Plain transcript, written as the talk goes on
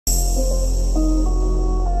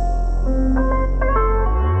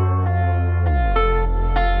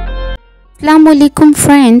Assalamu alaikum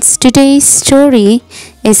friends, today's story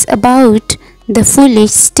is about the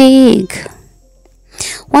foolish stag.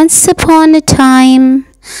 Once upon a time,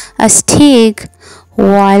 a stag,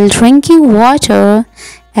 while drinking water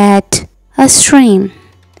at a stream,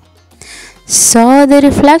 saw the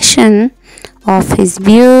reflection of his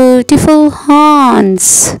beautiful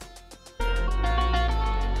horns.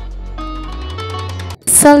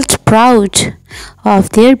 Felt proud of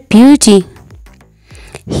their beauty.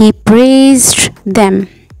 He praised them,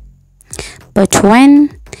 but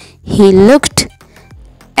when he looked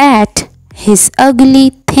at his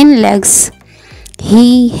ugly thin legs,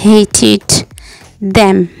 he hated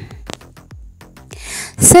them.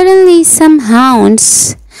 Suddenly some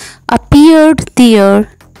hounds appeared there.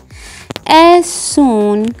 As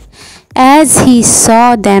soon as he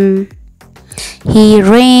saw them, he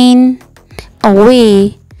ran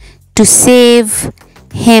away to save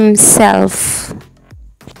himself.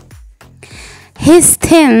 His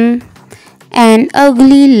thin and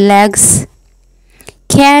ugly legs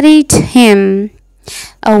carried him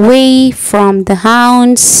away from the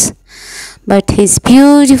hounds, but his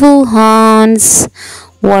beautiful horns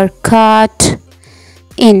were caught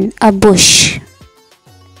in a bush.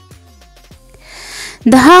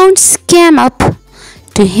 The hounds came up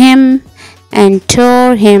to him and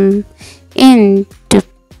tore him into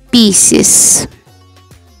pieces.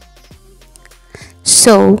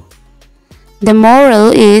 So, the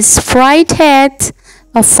moral is pride hath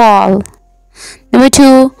a fall. Number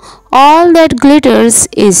 2, all that glitters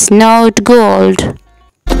is not gold.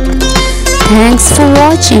 Thanks for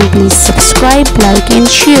watching. Please subscribe, like and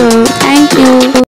share. Thank you.